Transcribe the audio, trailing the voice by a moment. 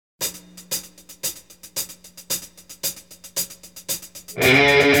It's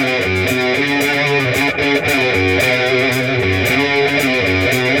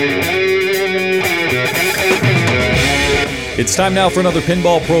time now for another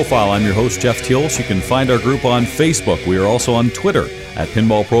Pinball Profile. I'm your host, Jeff Teolis. You can find our group on Facebook. We are also on Twitter at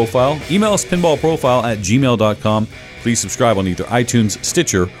Pinball Profile. Email us pinballprofile@gmail.com. Please subscribe on either iTunes,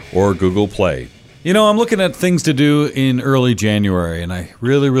 Stitcher, or Google Play. You know, I'm looking at things to do in early January, and I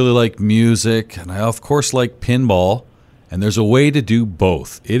really, really like music, and I, of course, like pinball, and there's a way to do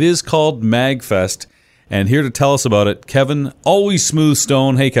both. It is called Magfest, and here to tell us about it, Kevin, Always Smooth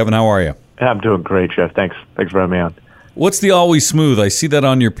Stone. Hey, Kevin, how are you? I'm doing great, Jeff. Thanks for having me on. What's the Always Smooth? I see that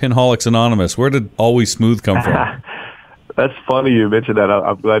on your Pinholics Anonymous. Where did Always Smooth come from? That's funny you mentioned that.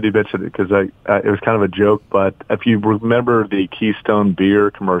 I'm glad you mentioned it because it was kind of a joke. But if you remember the Keystone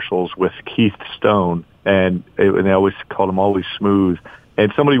beer commercials with Keith Stone, and they always called him Always Smooth,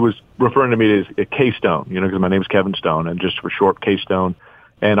 and somebody was referring to me as K-Stone, because my name's Kevin Stone, and just for short, K-Stone.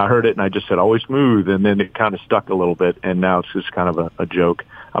 And I heard it, and I just said, Always Smooth, and then it kind of stuck a little bit, and now it's just kind of a joke.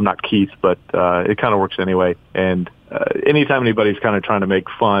 I'm not Keith, but it kind of works anyway. And anytime anybody's kind of trying to make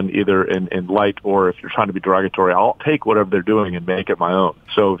fun, either in light or if you're trying to be derogatory, I'll take whatever they're doing and make it my own.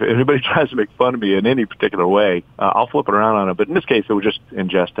 So if anybody tries to make fun of me in any particular way, I'll flip it around on it. But in this case, it was just in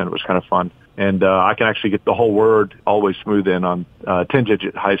jest, and it was kind of fun. And I can actually get the whole word Always Smooth in on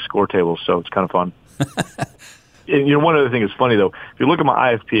 10-digit high score tables, so it's kind of fun. And one other thing is funny, though. If you look at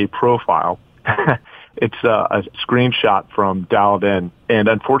my IFPA profile, it's a screenshot from Dialed In, and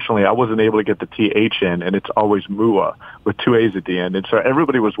unfortunately, I wasn't able to get the TH in, and it's always MUA with two A's at the end. And so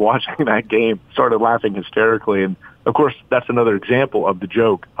everybody was watching that game, started laughing hysterically, and of course, that's another example of the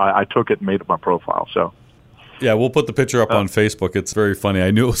joke. I took it and made it my profile. So. Yeah, we'll put the picture up on Facebook. It's very funny.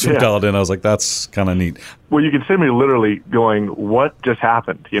 I knew it was from Dialed In. I was like, that's kind of neat. Well, you can see me literally going, what just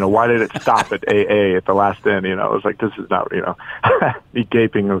happened? Why did it stop at AA at the last end? I was like, this is not, me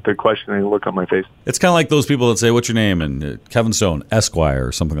gaping with a questioning look on my face. It's kind of like those people that say, what's your name? And Kevin Stone, Esquire,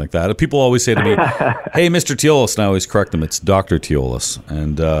 or something like that. People always say to me, hey, Mr. Teolis. And I always correct them. It's Dr. Teolis.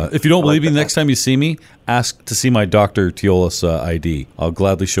 And if you don't believe me, the next time you see me, ask to see my Dr. Teolis ID. I'll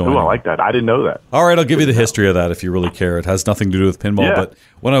gladly show you. I like that. I didn't know that. All right, I'll give you the history of that if you really care. It has nothing to do with pinball, but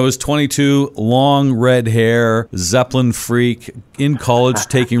when I was 22, long red hair, Zeppelin freak, in college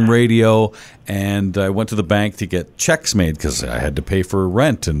taking radio, and I went to the bank to get checks made because I had to pay for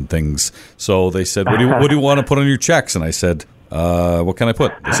rent and things. So they said, what do you want to put on your checks? And I said, what can I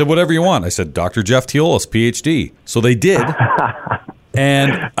put? They said, whatever you want. I said, Dr. Jeff Teolis, PhD. So they did.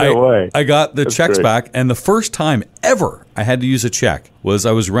 And I got the checks back, and the first time ever I had to use a check was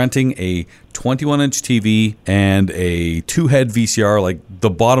I was renting a 21-inch TV and a 2-head VCR, like the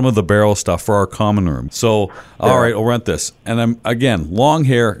bottom of the barrel stuff for our common room. So, all right, I'll rent this. And I'm, again, long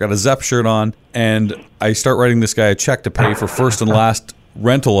hair, got a Zepp shirt on, and I start writing this guy a check to pay for first and last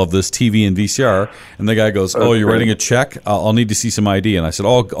rental of this TV and VCR. And the guy goes, oh, you're writing a check? I'll need to see some ID. And I said,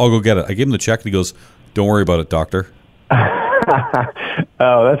 I'll go get it. I gave him the check, and he goes, don't worry about it, doctor.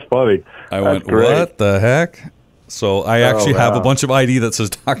 Oh, that's funny. I went, what the heck? So I actually have a bunch of ID that says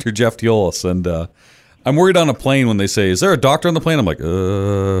Dr. Jeff Teolis, and I'm worried on a plane when they say, is there a doctor on the plane? I'm like,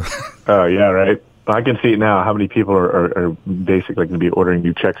 Oh, yeah, right. I can see it now how many people are basically going to be ordering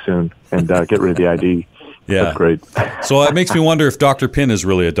you checks soon and get rid of the ID. Yeah. That's great. So it makes me wonder if Dr. Pin is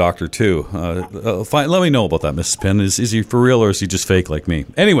really a doctor, too. Fine, let me know about that, Mrs. Pin. Is he for real, or is he just fake like me?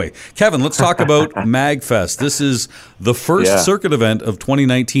 Anyway, Kevin, let's talk about Magfest. This is the first circuit event of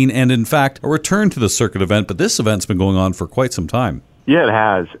 2019, and in fact, a return to the circuit event, but this event's been going on for quite some time. Yeah, it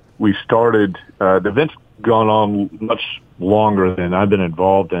has. We started, the event's gone on much longer than I've been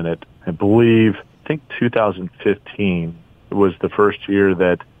involved in it. I think 2015 was the first year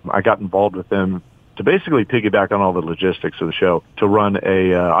that I got involved with them to basically piggyback on all the logistics of the show to run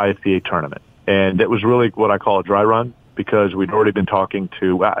a IFPA tournament. And it was really what I call a dry run because we'd already been talking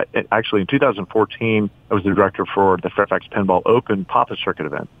to, actually in 2014, I was the director for the Fairfax Pinball Open Papa Circuit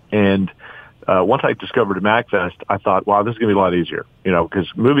event. And once I discovered Magfest, I thought, wow, this is going to be a lot easier, because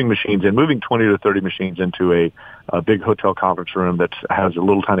moving 20 to 30 machines into a big hotel conference room that has a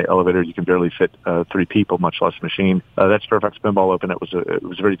little tiny elevator, you can barely fit 3 people, much less a machine. That's Fairfax Pinball Open. It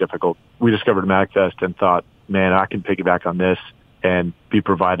was very difficult. We discovered Magfest and thought, man, I can piggyback on this and be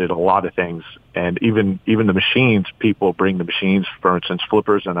provided a lot of things. And even the machines, people bring the machines. For instance,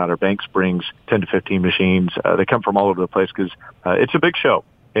 Flippers and Outer Banks brings 10 to 15 machines. They come from all over the place because it's a big show.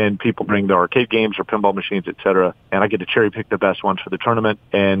 And people bring their arcade games or pinball machines, et cetera. And I get to cherry pick the best ones for the tournament.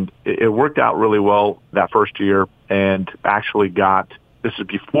 And it worked out really well that first year and actually got this is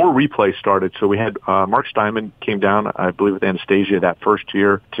before replay started. So we had Mark Steinman came down, I believe, with Anastasia that first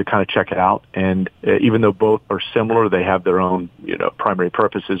year to kind of check it out. And even though both are similar, they have their own, primary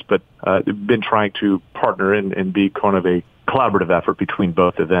purposes. But they've been trying to partner and be kind of a collaborative effort between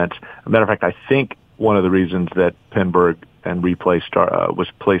both events. As a matter of fact, I think one of the reasons that Pinburg and Replay was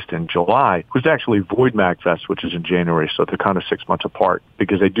placed in July was to actually avoid Magfest, which is in January. So they're kind of 6 months apart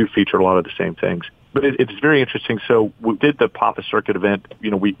because they do feature a lot of the same things. But it's very interesting. So we did the Papa Circuit event.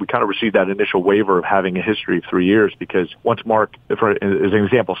 We kind of received that initial waiver of having a history of 3 years because once Mark, as an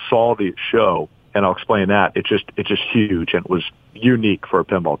example, saw the show, and I'll explain that, it's just huge and it was unique for a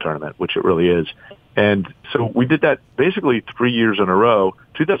pinball tournament, which it really is. And so we did that basically 3 years in a row.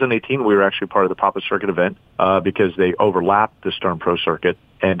 2018, we were actually part of the Papa Circuit event because they overlapped the Stern Pro Circuit.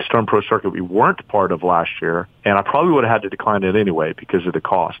 And Stern Pro Circuit we weren't part of last year, and I probably would have had to decline it anyway because of the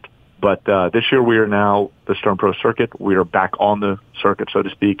cost. But this year we are now the Stern Pro Circuit. We are back on the circuit, so to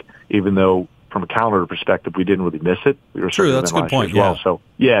speak, even though from a calendar perspective we didn't really miss it. We were True, that's a good point, well. So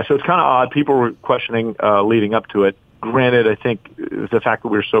it's kind of odd. People were questioning leading up to it. Granted, I think the fact that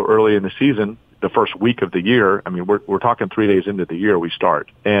we were so early in the season, the first week of the year, I mean, we're talking 3 days into the year we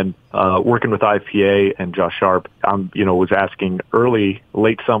start. And working with IPA and Josh Sharp, was asking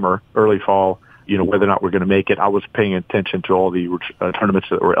late summer, early fall, whether or not we're going to make it. I was paying attention to all the tournaments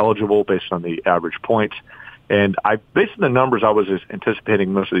that were eligible based on the average points. And based on the numbers, I was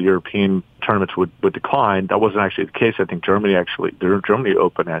anticipating most of the European tournaments would decline. That wasn't actually the case. I think the Germany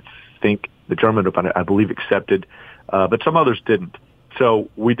Open, the German Open, I believe, accepted, but some others didn't. So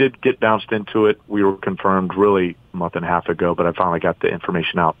we did get bounced into it. We were confirmed really a month and a half ago, but I finally got the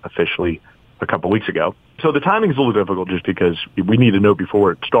information out officially a couple of weeks ago. So the timing is a little difficult just because we need to know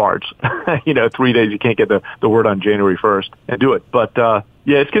before it starts. 3 days, you can't get the word on January 1st and do it. But,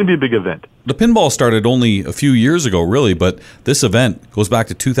 it's going to be a big event. The pinball started only a few years ago, really, but this event goes back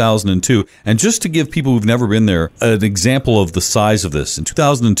to 2002. And just to give people who've never been there an example of the size of this, in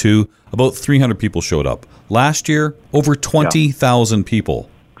 2002, about 300 people showed up. Last year, over 20,000 people.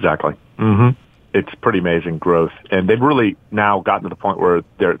 Exactly. Mm-hmm. It's pretty amazing growth. And they've really now gotten to the point where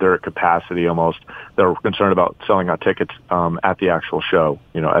they're at capacity almost. They're concerned about selling out tickets at the actual show,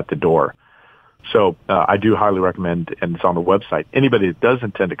 at the door. So I do highly recommend, and it's on the website, anybody that does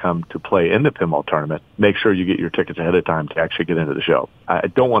intend to come to play in the pinball tournament, make sure you get your tickets ahead of time to actually get into the show. I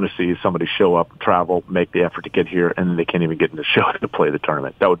don't want to see somebody show up, travel, make the effort to get here, and then they can't even get in the show to play the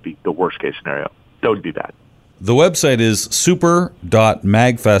tournament. That would be the worst case scenario. That would be bad. The website is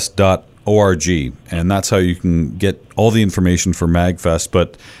super.magfest.org, and that's how you can get all the information for Magfest.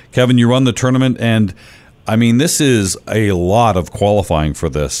 But Kevin, you run the tournament, and I mean, this is a lot of qualifying for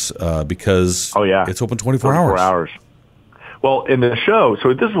this because it's open 24 hours. Well, in the show,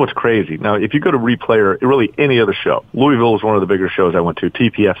 so this is what's crazy. Now, if you go to Replay or really any other show, Louisville is one of the bigger shows I went to.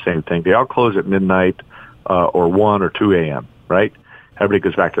 TPF, same thing. They all close at midnight or 1 or 2 a.m., right? Everybody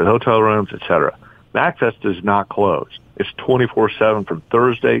goes back to the hotel rooms, etc. Magfest does not close. It's 24/7 from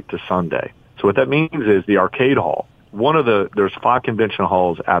Thursday to Sunday. So what that means is the arcade hall, there's 5 convention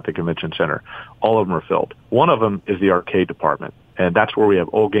halls at the convention center. All of them are filled. One of them is the arcade department, and that's where we have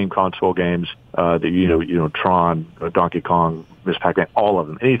old game console games, Tron, Donkey Kong, Miss Pac-Man, all of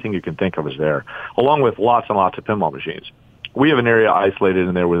them. Anything you can think of is there, along with lots and lots of pinball machines. We have an area isolated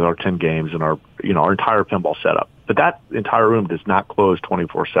in there with our 10 games and our entire pinball setup. But that entire room does not close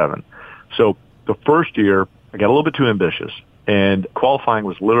 24/7. So the first year, I got a little bit too ambitious, and qualifying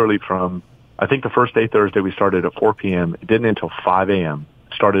was literally from, I think the first day, Thursday, we started at 4 p.m. It didn't end until 5 a.m.,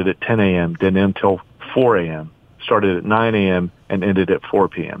 started at 10 a.m., didn't end until 4 a.m., started at 9 a.m., and ended at 4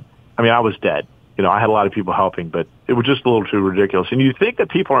 p.m. I mean, I was dead. I had a lot of people helping, but it was just a little too ridiculous. And you think that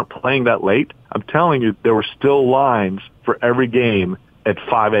people aren't playing that late? I'm telling you, there were still lines for every game at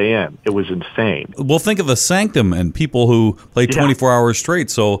 5 a.m. It was insane. Well, think of the Sanctum and people who play 24 hours straight.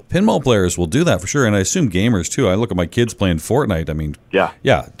 So pinball players will do that for sure. And I assume gamers too. I look at my kids playing Fortnite. I mean,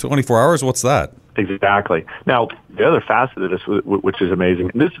 24 hours, what's that? Exactly. Now, the other facet of this, which is amazing,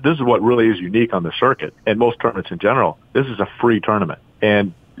 and this is what really is unique on the circuit and most tournaments in general, this is a free tournament.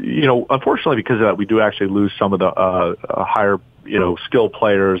 And, unfortunately, because of that, we do actually lose some of the higher, skilled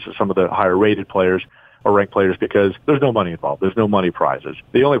players, some of the higher rated players or ranked players because there's no money involved. There's no money prizes.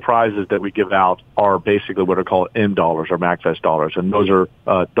 The only prizes that we give out are basically what are called M dollars or Magfest dollars, and those are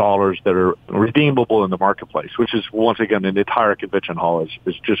dollars that are redeemable in the marketplace, which is, once again, an entire convention hall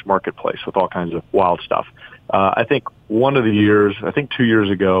is just marketplace with all kinds of wild stuff. I think one of the years, 2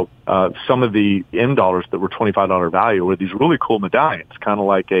 years ago, some of the M dollars that were $25 value were these really cool medallions, kind of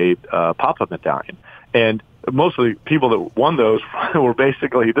like a pop-up medallion. And mostly people that won those were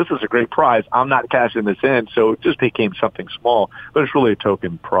basically, this is a great prize. I'm not cashing this in. So it just became something small, but it's really a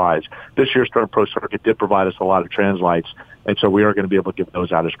token prize. This year's Stern Pro Circuit did provide us a lot of translights, and so we are going to be able to give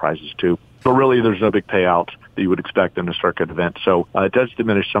those out as prizes too. But really, there's no big payout that you would expect in a circuit event. So it does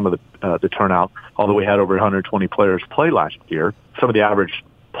diminish some of the turnout, although we had over 120 players play last year. Some of the average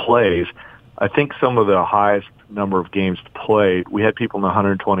plays, I think some of the highest number of games played, we had people in the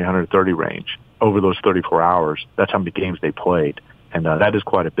 120, 130 range over those 34 hours. That's how many games they played. And that is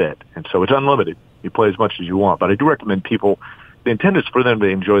quite a bit. And so it's unlimited. You play as much as you want. But I do recommend people, the intent is for them to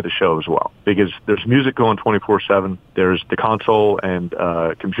enjoy the show as well, because there's music going 24/7. There's the console and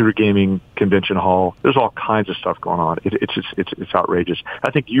computer gaming convention hall. There's all kinds of stuff going on. It's outrageous. I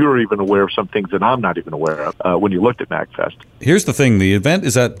think you're even aware of some things that I'm not even aware of when you looked at Magfest. Here's the thing. The event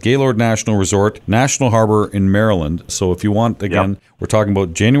is at Gaylord National Resort, National Harbor in Maryland. So if you want, again, we're talking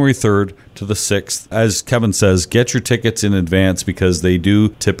about January 3rd to the 6th. As Kevin says, get your tickets in advance because they do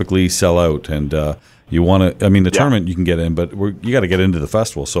typically sell out. And you want to, I mean, the tournament you can get in, but you got to get into the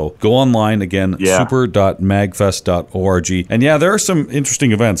festival. So go online again, super.magfest.org. And there are some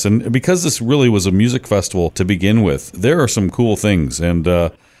interesting events. And because this really was a music festival to begin with, there are some cool things. And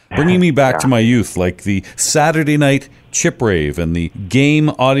bringing me back to my youth, like the Saturday night Chip Rave and the Game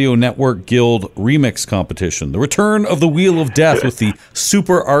Audio Network Guild remix competition, the return of the Wheel of Death with the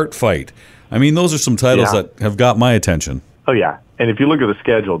Super Art Fight. I mean, those are some titles that have got my attention. Oh, yeah. And if you look at the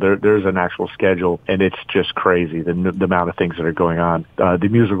schedule, there's an actual schedule, and it's just crazy, the amount of things that are going on. The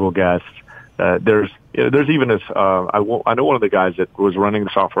musical guests, there's even this, I know one of the guys that was running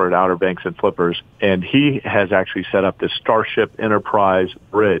the software at Outer Banks and Flippers, and he has actually set up this Starship Enterprise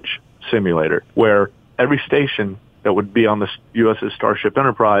bridge simulator where every station that would be on the USS Starship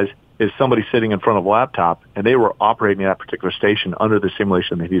Enterprise is somebody sitting in front of a laptop, and they were operating that particular station under the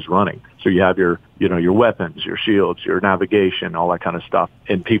simulation that he's running. So you have your weapons, your shields, your navigation, all that kind of stuff,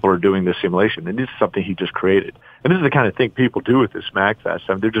 and people are doing this simulation. And this is something he just created. And this is the kind of thing people do with this MagFest.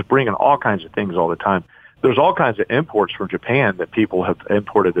 I mean, they're just bringing all kinds of things all the time. There's all kinds of imports from Japan that people have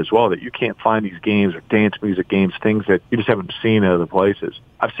imported as well, that you can't find these games or dance music games, things that you just haven't seen in other places.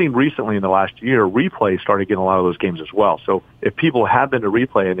 I've seen recently in the last year, Replay started getting a lot of those games as well. So if people have been to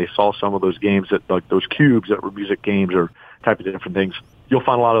Replay and they saw some of those games, that like those cubes that were music games or type of different things, you'll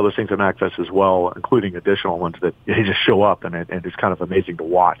find a lot of those things at MagFest as well, including additional ones that they just show up, and it's kind of amazing to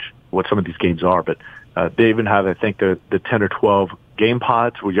watch what some of these games are. But they even have, I think, the 10 or 12 game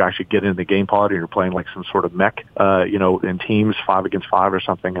pods where you actually get in the game pod and you're playing like some sort of mech, in teams 5 against 5 or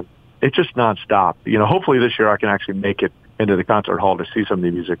something. And it's just nonstop. Hopefully this year I can actually make it into the concert hall to see some of the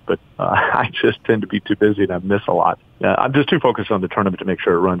music, but I just tend to be too busy and I miss a lot. I'm just too focused on the tournament to make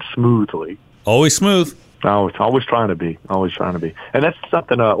sure it runs smoothly. Always smooth. Always trying to be. And that's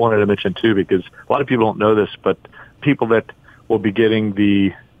something I wanted to mention too, because a lot of people don't know this, but people that will be getting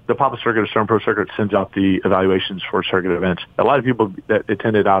the Papa Circuit or Stern Pro Circuit sends out the evaluations for circuit events. A lot of people that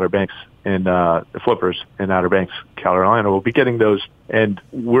attended Outer Banks and the Flippers in Outer Banks, Carolina, will be getting those. And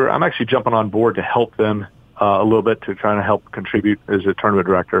I'm actually jumping on board to help them a little bit, to try to help contribute as a tournament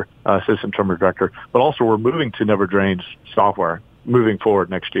director, assistant tournament director. But also we're moving to Never Drains software moving forward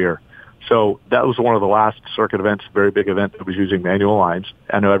next year. So that was one of the last circuit events, very big event that was using manual lines.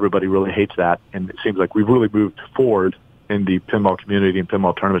 I know everybody really hates that, and it seems like we've really moved forward in the pinball community and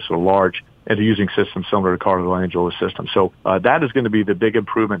pinball tournaments at large, into using systems similar to Carlos Angelo's system. So that is going to be the big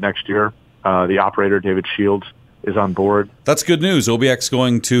improvement next year. The operator, David Shields, is on board. That's good news. OBX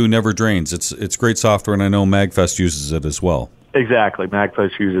going to Never Drains. It's great software, and I know Magfest uses it as well. Exactly.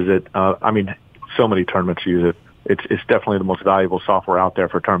 Magfest uses it. So many tournaments use it. It's definitely the most valuable software out there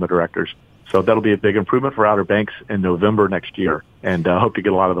for tournament directors. So that'll be a big improvement for Outer Banks in November next year, and hope to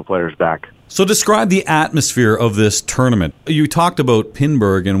get a lot of the players back. So describe the atmosphere of this tournament. You talked about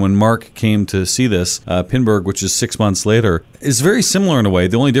Pinburg, and when Mark came to see this, Pinburg, which is 6 months later, is very similar in a way.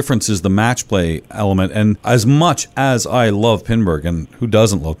 The only difference is the match play element. And as much as I love Pinburg, and who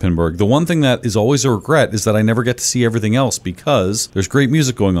doesn't love Pinburg, the one thing that is always a regret is that I never get to see everything else, because there's great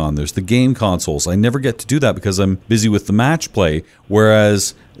music going on. There's the game consoles. I never get to do that because I'm busy with the match play.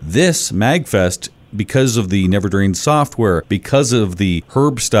 Whereas this Magfest, because of the Never Drain software, because of the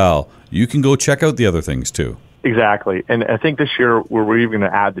Herb style, you can go check out the other things too. Exactly. And I think this year we're even going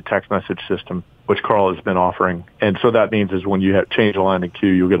to add the text message system, which Carl has been offering. And so that means is when you have change a line in queue,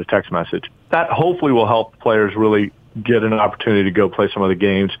 you'll get a text message. That hopefully will help players really get an opportunity to go play some of the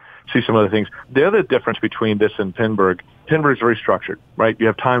games, see some other things. The other difference between this and Pinburg is very structured, right? You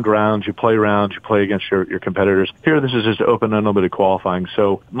have timed rounds, you play against your competitors. Here, this is just open, unlimited qualifying.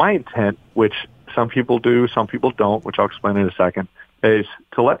 So my intent, which some people do, some people don't, which I'll explain in a second, is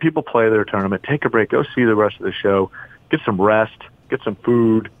to let people play their tournament, take a break, go see the rest of the show, get some rest, get some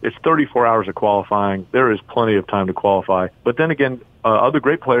food. It's 34 hours of qualifying. There is plenty of time to qualify. But then again, other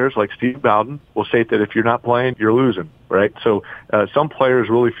great players like Steve Bowden will state that if you're not playing, you're losing, right? So some players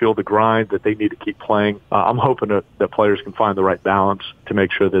really feel the grind that they need to keep playing. I'm hoping that players can find the right balance to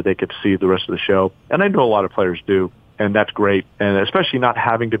make sure that they can see the rest of the show. And I know a lot of players do, and that's great. And especially not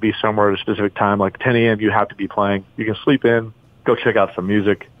having to be somewhere at a specific time, like 10 a.m. you have to be playing. You can sleep in, go check out some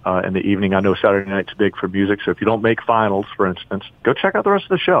music in the evening. I know Saturday night's big for music, so if you don't make finals, for instance, go check out the rest of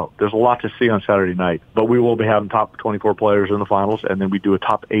the show. There's a lot to see on Saturday night. But we will be having top 24 players in the finals, and then we do a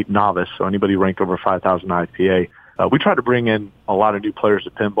top 8 novice, so anybody ranked over 5,000 IPA. We try to bring in a lot of new players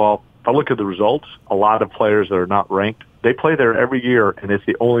to pinball. If I look at the results, a lot of players that are not ranked, they play there every year, and it's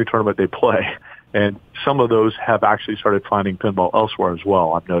the only tournament they play. And some of those have actually started finding pinball elsewhere as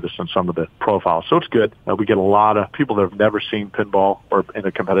well, I've noticed in some of the profiles. So it's good. We get a lot of people that have never seen pinball or in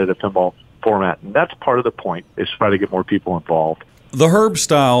a competitive pinball format. And that's part of the point, is try to get more people involved. The Herb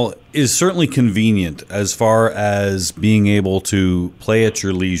style is certainly convenient as far as being able to play at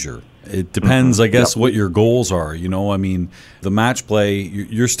your leisure. It depends, I guess, what your goals are. You know, I mean, the match play,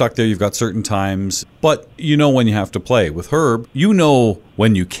 you're stuck there. You've got certain times, but you know when you have to play. With Herb, you know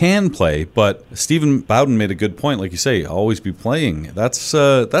when you can play, but Stephen Bowden made a good point. Like you say, always be playing. That's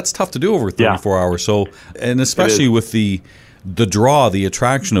tough to do over 34 hours. So, and especially with the draw, the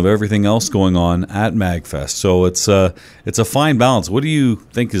attraction of everything else going on at Magfest. So it's a fine balance. What do you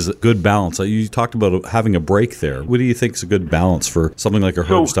think is a good balance? You talked about having a break there. What do you think is a good balance for something like a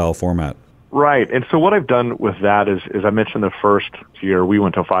Herb-style format? Right. And so what I've done with that is I mentioned the first year we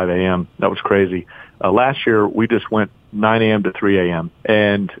went till 5 a.m. That was crazy. Last year we just went 9 a.m. to 3 a.m.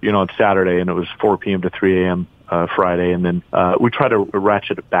 and, on Saturday, and it was 4 p.m. to 3 a.m. Friday, and then we try to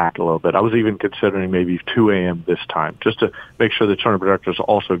ratchet it back a little bit. I was even considering maybe 2 a.m. this time, just to make sure the tournament directors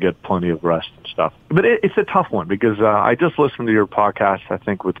also get plenty of rest and stuff. But it's a tough one because I just listened to your podcast, I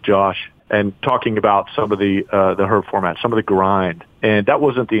think, with Josh, and talking about some of the Herb format, some of the grind. And that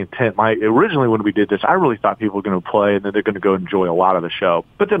wasn't the intent. Originally when we did this, I really thought people were going to play and then they're going to go enjoy a lot of the show.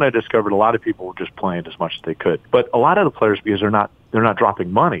 But then I discovered a lot of people were just playing as much as they could. But a lot of the players, because they're not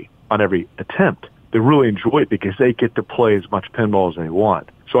dropping money on every attempt, they really enjoy it because they get to play as much pinball as they want.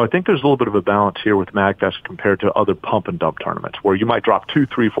 So I think there's a little bit of a balance here with Magfest compared to other pump and dump tournaments where you might drop $200,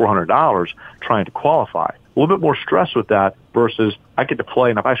 $300, $400 trying to qualify. A little bit more stress with that versus I get to play,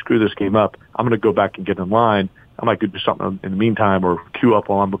 and if I screw this game up, I'm going to go back and get in line. I might go do something in the meantime or queue up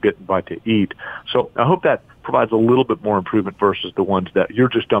while I'm getting by to eat. So I hope that provides a little bit more improvement versus the ones that you're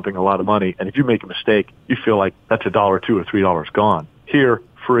just dumping a lot of money, and if you make a mistake, you feel like that's $1, $2, or $3 gone. Here,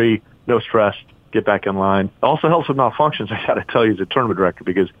 free, no stress. Get back in line. It also helps with malfunctions, I got to tell you, as a tournament director,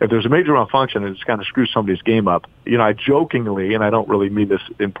 because if there's a major malfunction and it's kind of screws somebody's game up, I jokingly, and I don't really mean this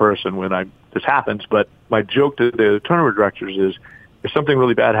in person when this happens, but my joke to the tournament directors is, if something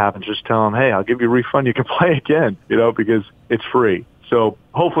really bad happens, just tell them, hey, I'll give you a refund. You can play again, because it's free. So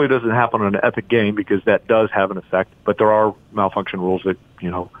hopefully it doesn't happen on an epic game because that does have an effect. But there are malfunction rules that,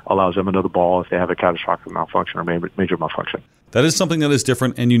 allows them another ball if they have a catastrophic malfunction or major malfunction. That is something that is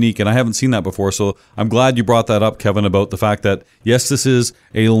different and unique, and I haven't seen that before. So I'm glad you brought that up, Kevin, about the fact that, yes, this is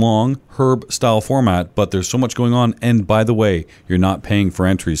a long Herb-style format, but there's so much going on. And by the way, you're not paying for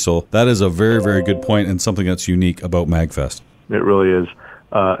entry. So that is a very, very good point and something that's unique about Magfest. It really is.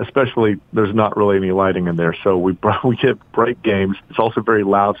 Especially, there's not really any lighting in there, so we get bright games. It's also very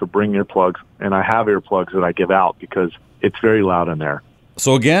loud, so bring earplugs, and I have earplugs that I give out because it's very loud in there.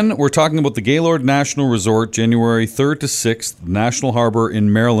 So again, we're talking about the Gaylord National Resort, January 3rd to 6th, National Harbor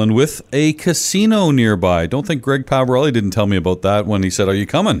in Maryland, with a casino nearby. Don't think Greg Pavarelli didn't tell me about that when he said, "Are you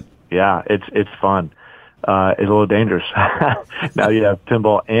coming?" Yeah, it's fun. It's a little dangerous. Now you have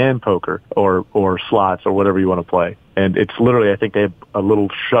pinball and poker or slots or whatever you want to play. And it's literally, I think they have a little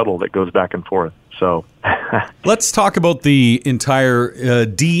shuttle that goes back and forth. So let's talk about the entire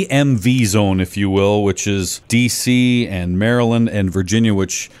DMV zone, if you will, which is D.C. and Maryland and Virginia,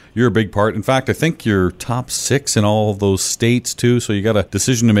 which you're a big part. In fact, I think you're top 6 in all of those states, too. So you got a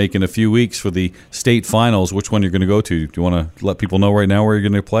decision to make in a few weeks for the state finals, which one you're going to go to. Do you want to let people know right now where you're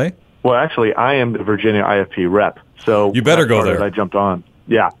going to play? Well, actually, I am the Virginia IFP rep. So you better go there. I jumped on.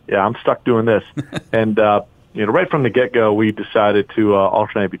 Yeah, I'm stuck doing this. And, right from the get-go, we decided to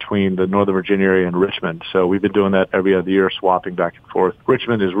alternate between the Northern Virginia area and Richmond. So we've been doing that every other year, swapping back and forth.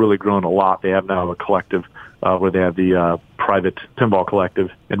 Richmond has really grown a lot. They have now a collective where they have the private pinball collective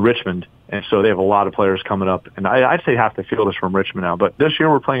in Richmond. And so they have a lot of players coming up. And I'd say half the field is from Richmond now. But this year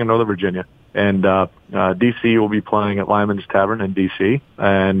we're playing in Northern Virginia. And D.C. will be playing at Lyman's Tavern in D.C.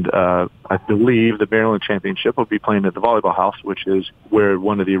 And I believe the Maryland Championship will be playing at the Volleyball House, which is where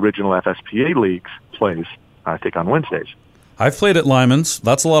one of the original FSPA leagues plays, I think, on Wednesdays. I've played at Lyman's.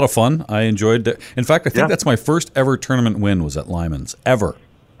 That's a lot of fun. I enjoyed it. In fact, I think that's my first ever tournament win was at Lyman's, ever.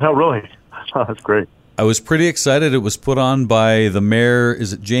 Oh, really? Oh, that's great. I was pretty excited. It was put on by the mayor,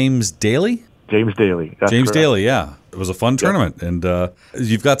 is it James Daly? James Daly. That's James correct. Daly, yeah. It was a fun tournament, and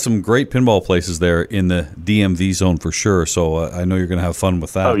you've got some great pinball places there in the DMV zone for sure, so I know you're going to have fun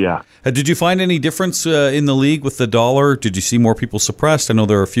with that. Oh, yeah. Did you find any difference in the league with the dollar? Did you see more people suppressed? I know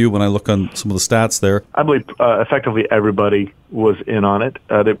there are a few when I look on some of the stats there. I believe effectively everybody was in on it.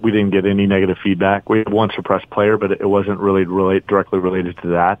 That we didn't get any negative feedback. We had one suppressed player, but it wasn't really directly related to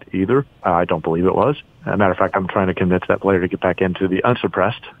that either. I don't believe it was. As a matter of fact, I'm trying to convince that player to get back into the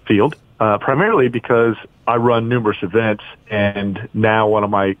unsuppressed field, primarily because I run numerous events, and now one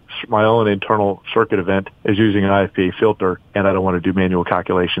of my own internal circuit event is using an IFPA filter, and I don't want to do manual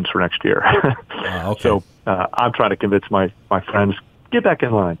calculations for next year. Okay. So I'm trying to convince my friends, get back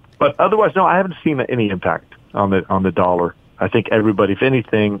in line. But otherwise, no, I haven't seen any impact on the dollar. I think everybody, if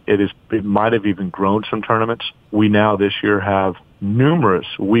anything, it might have even grown some tournaments. We now this year have numerous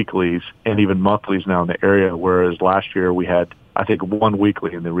weeklies and even monthlies now in the area, whereas last year we had, I think, one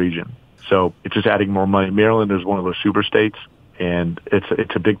weekly in the region. So it's just adding more money. Maryland is one of those super states, and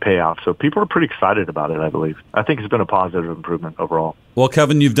it's a big payoff. So people are pretty excited about it, I believe. I think it's been a positive improvement overall. Well,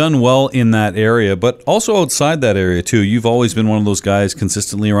 Kevin, you've done well in that area, but also outside that area, too. You've always been one of those guys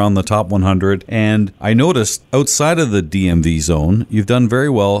consistently around the top 100, and I noticed outside of the DMV zone, you've done very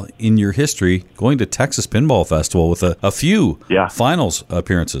well in your history going to Texas Pinball Festival with a few finals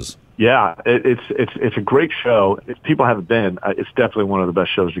appearances. Yeah, it's a great show. If people haven't been, it's definitely one of the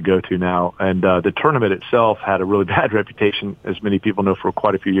best shows to go to now. And the tournament itself had a really bad reputation, as many people know, for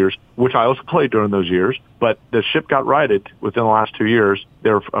quite a few years, which I also played during those years. But the ship got righted within the last 2 years,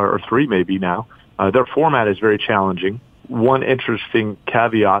 or three maybe now. Their format is very challenging. One interesting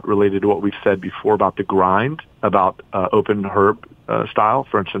caveat related to what we've said before about the grind, about open herb style,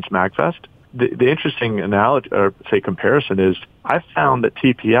 for instance, Magfest. The interesting analogy, or say comparison, is I found that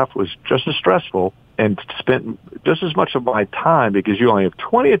TPF was just as stressful and spent just as much of my time because you only have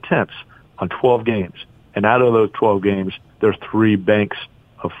 20 attempts on 12 games. And out of those 12 games, there are 3 banks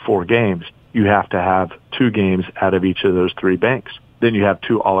of 4 games. You have to have 2 games out of each of those 3 banks. Then you have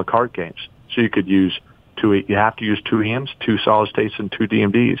 2 a la carte games. So you could use you have to use 2 EMs, 2 solid states, and 2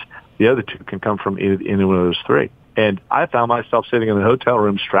 DMDs. The other 2 can come from any one of those 3. And I found myself sitting in the hotel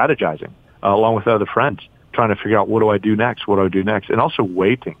room strategizing. Along with other friends, trying to figure out what do I do next, and also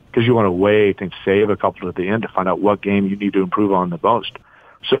waiting, because you want to wait and save a couple at the end to find out what game you need to improve on the most.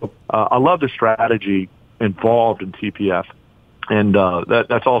 So I love the strategy involved in TPF, and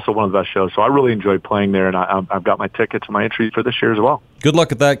that's also one of the best shows. So I really enjoyed playing there, and I've got my tickets and my entry for this year as well. Good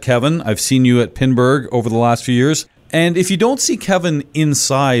luck at that, Kevin. I've seen you at Pinburg over the last few years. And if you don't see Kevin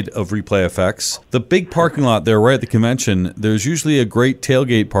inside of Replay FX, the big parking lot there right at the convention, there's usually a great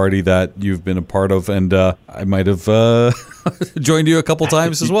tailgate party that you've been a part of, and I might have joined you a couple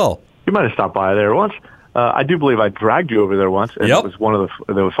times as well. You might have stopped by there once. I do believe I dragged you over there once, and it was one of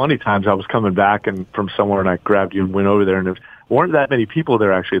the funny times. I was coming back from somewhere, and I grabbed you and went over there, and there weren't that many people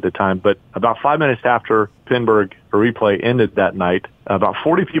there actually at the time, but about 5 minutes after Pinburg Replay ended that night, about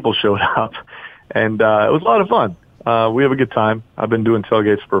 40 people showed up, and it was a lot of fun. We have a good time. I've been doing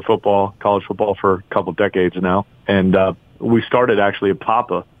tailgates for football, college football, for a couple decades now. And we started actually at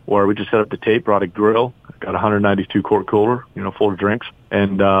Papa, where we just set up the tape, brought a grill, got a 192-quart cooler, full of drinks.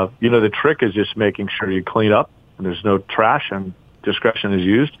 And, the trick is just making sure you clean up and there's no trash and discretion is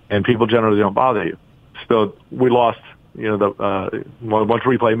used, and people generally don't bother you. So we lost, once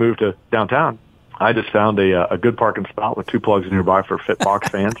Replay moved to downtown, I just found a good parking spot with 2 plugs nearby for fit box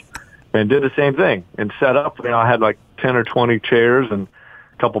fans. And did the same thing and set up. I had like 10 or 20 chairs and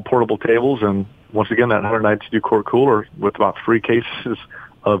a couple portable tables. And once again, that 192-quart cooler with about 3 cases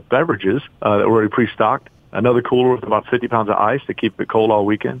of beverages that were already pre-stocked. Another cooler with about 50 pounds of ice to keep it cold all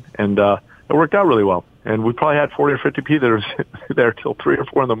weekend. And it worked out really well. And we probably had 40 or 50 people there till 3 or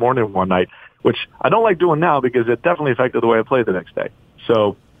 4 in the morning one night, which I don't like doing now because it definitely affected the way I played the next day.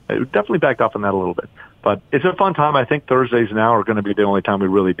 So it definitely backed off on that a little bit. But it's a fun time. I think Thursdays now are going to be the only time we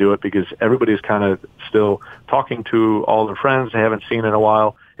really do it because everybody's kind of still talking to all their friends they haven't seen in a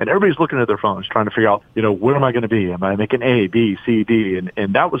while. And everybody's looking at their phones trying to figure out, where am I going to be? Am I making A, B, C, D?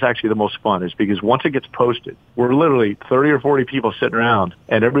 And that was actually the most fun is because once it gets posted, we're literally 30 or 40 people sitting around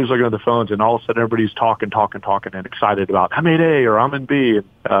and everybody's looking at their phones and all of a sudden everybody's talking and excited about I'm in A or I'm in B.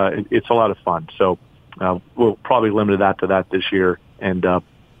 And, it's a lot of fun. So we'll probably limit that this year and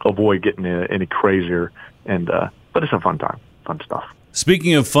avoid getting any crazier. But it's a fun time, fun stuff.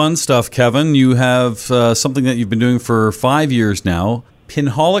 Speaking of fun stuff, Kevin, you have something that you've been doing for 5 years now,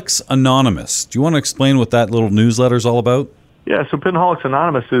 Pinholics Anonymous. Do you want to explain what that little newsletter is all about? Yeah, so Pinholics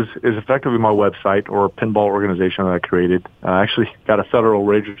Anonymous is effectively my website or pinball organization that I created. I actually got a federal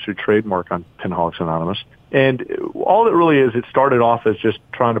registered trademark on Pinholics Anonymous. And all it really is, it started off as just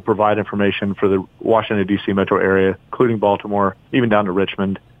trying to provide information for the Washington, D.C. metro area, including Baltimore, even down to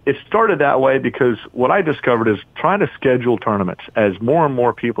Richmond. It started that way because what I discovered is trying to schedule tournaments as more and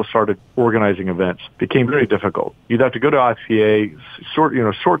more people started organizing events became very difficult. You'd have to go to IFPA,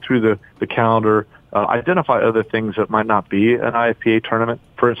 sort through the calendar, identify other things that might not be an IFPA tournament.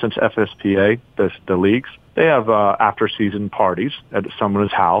 For instance, FSPA, the leagues, they have after-season parties at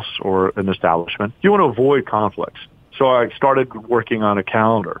someone's house or an establishment. You want to avoid conflicts. So I started working on a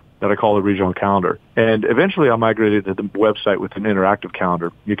calendar that I call the regional calendar. And eventually I migrated to the website with an interactive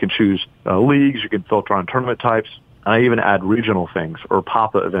calendar. You can choose leagues, you can filter on tournament types. I even add regional things or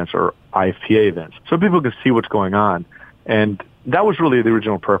PAPA events or IFPA events so people can see what's going on. And that was really the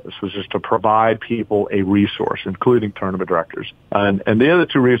original purpose, was just to provide people a resource, including tournament directors. And the other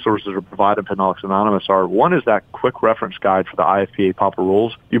two resources that are provided in Pinholics Anonymous are, one is that quick reference guide for the IFPA PAPA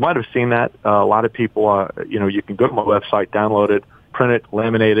rules. You might have seen that. A lot of people, you can go to my website, download it, print it,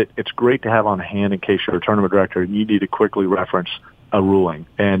 laminate it. It's great to have on hand in case you're a tournament director and you need to quickly reference a ruling.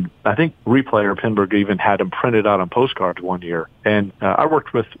 And I think Replay or Pinburg even had them printed out on postcards one year. And I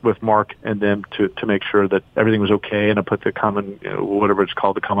worked with Mark and them to make sure that everything was okay, and I put the common, whatever it's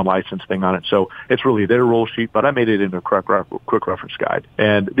called, the common license thing on it. So it's really their rule sheet, but I made it into a quick reference guide.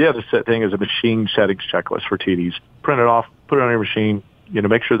 And the other thing is a machine settings checklist for TDs. Print it off, put it on your machine,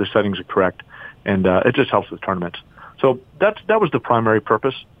 make sure the settings are correct, and it just helps with tournaments. So that was the primary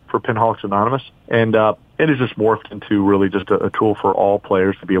purpose for Pinholics Anonymous, and it has just morphed into really just a tool for all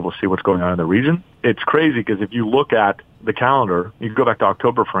players to be able to see what's going on in the region. It's crazy because if you look at the calendar, you can go back to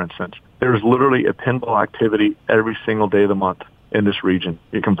October, for instance, there's literally a pinball activity every single day of the month in this region.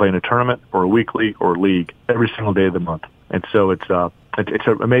 You can play in a tournament or a weekly or a league every single day of the month. And so it's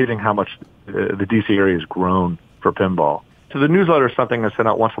amazing how much the DC area has grown for pinball. So the newsletter is something I send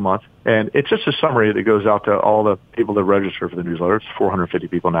out once a month, and it's just a summary that goes out to all the people that register for the newsletter. It's 450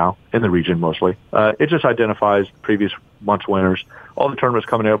 people now in the region mostly. It just identifies previous month's winners, all the tournaments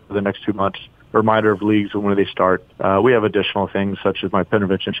coming up for the next 2 months, a reminder of leagues and when they start. We have additional things such as my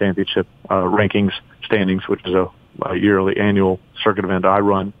Pintervention Championship rankings standings, which is a yearly annual circuit event I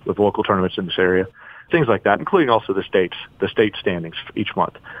run with local tournaments in this area. Things like that, including also the state standings for each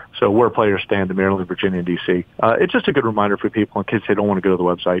month. So where players stand in Maryland, Virginia, and D.C. It's just a good reminder for people in case they don't want to go to the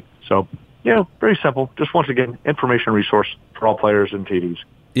website. So, very simple. Just once again, information resource for all players and TDs.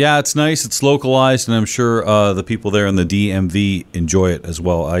 Yeah, it's nice. It's localized, and I'm sure the people there in the DMV enjoy it as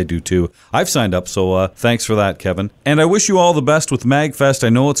well. I do, too. I've signed up, so thanks for that, Kevin. And I wish you all the best with Magfest. I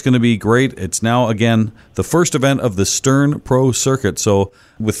know it's going to be great. It's now, again, the first event of the Stern Pro Circuit. So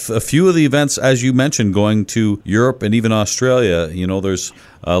with a few of the events, as you mentioned, going to Europe and even Australia, there's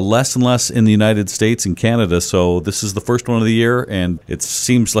less and less in the United States and Canada. So this is the first one of the year, and it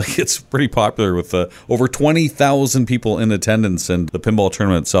seems like it's pretty popular with over 20,000 people in attendance, and the pinball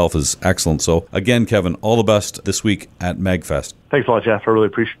tournament itself is excellent. So again, Kevin, all the best this week at Magfest. Thanks a lot, Jeff. I really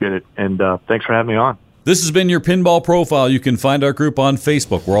appreciate it, and thanks for having me on. This has been your Pinball Profile. You can find our group on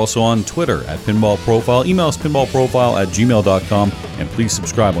Facebook. We're also on Twitter at Pinball Profile. Email us pinballprofile@gmail.com, and please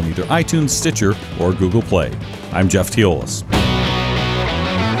subscribe on either iTunes, Stitcher, or Google Play. I'm Jeff Teolis.